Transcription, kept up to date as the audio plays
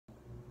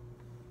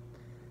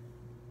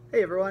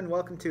Hey everyone,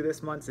 welcome to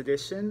this month's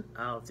edition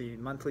of the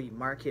monthly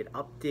market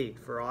update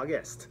for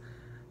August.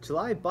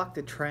 July bucked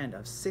a trend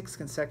of 6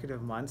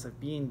 consecutive months of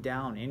being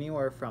down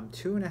anywhere from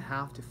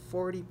 2.5% to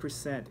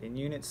 40% in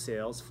unit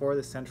sales for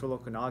the Central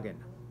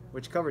Okanagan,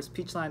 which covers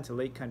Peachland to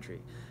Lake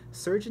Country,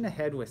 surging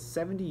ahead with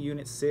 70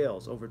 unit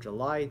sales over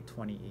July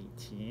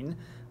 2018,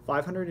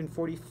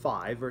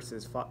 545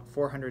 versus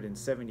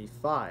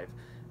 475,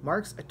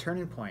 marks a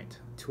turning point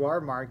to our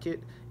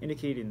market,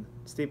 indicating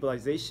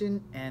stabilization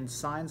and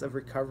signs of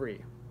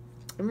recovery.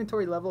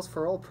 Inventory levels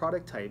for all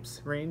product types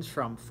range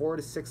from 4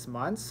 to 6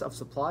 months of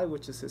supply,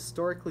 which is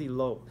historically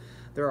low.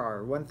 There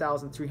are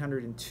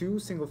 1,302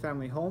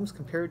 single-family homes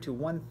compared to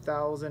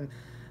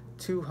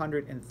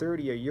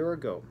 1,230 a year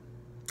ago.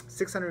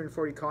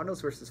 640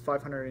 condos versus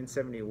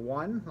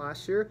 571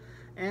 last year,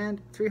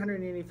 and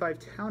 385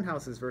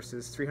 townhouses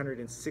versus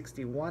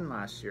 361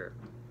 last year.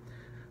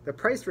 The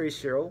price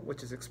ratio,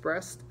 which is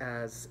expressed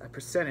as a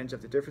percentage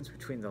of the difference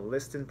between the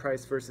listing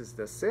price versus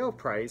the sale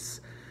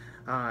price,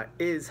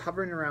 is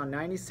hovering around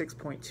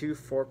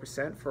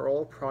 96.24% for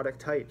all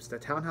product types. The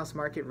townhouse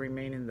market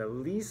remaining the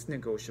least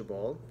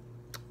negotiable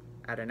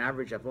at an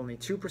average of only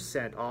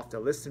 2% off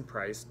the listing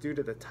price due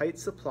to the tight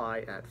supply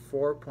at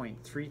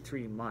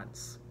 4.33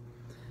 months.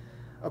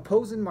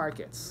 Opposing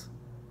markets.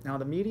 Now,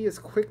 the media is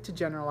quick to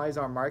generalize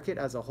our market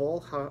as a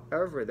whole.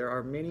 However, there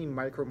are many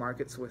micro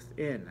markets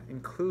within,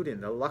 including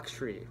the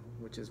luxury,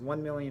 which is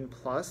 1 million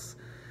plus,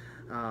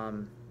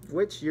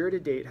 which year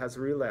to date has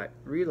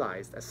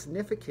realized a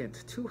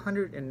significant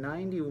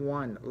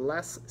 291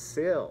 less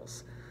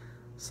sales.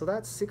 So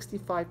that's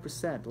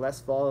 65%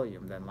 less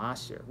volume than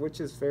last year, which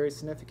is very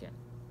significant.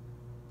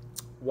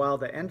 While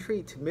the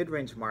entry to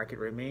mid-range market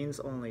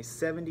remains only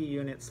 70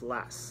 units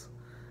less,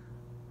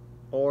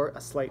 or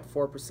a slight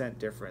 4%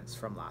 difference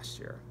from last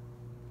year.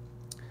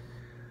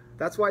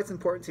 That's why it's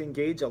important to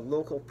engage a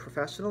local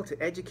professional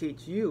to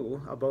educate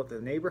you about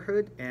the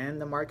neighborhood and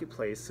the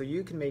marketplace so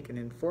you can make an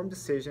informed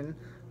decision,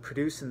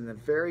 producing the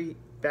very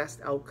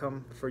best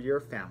outcome for your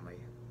family.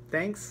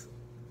 Thanks,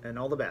 and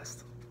all the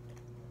best.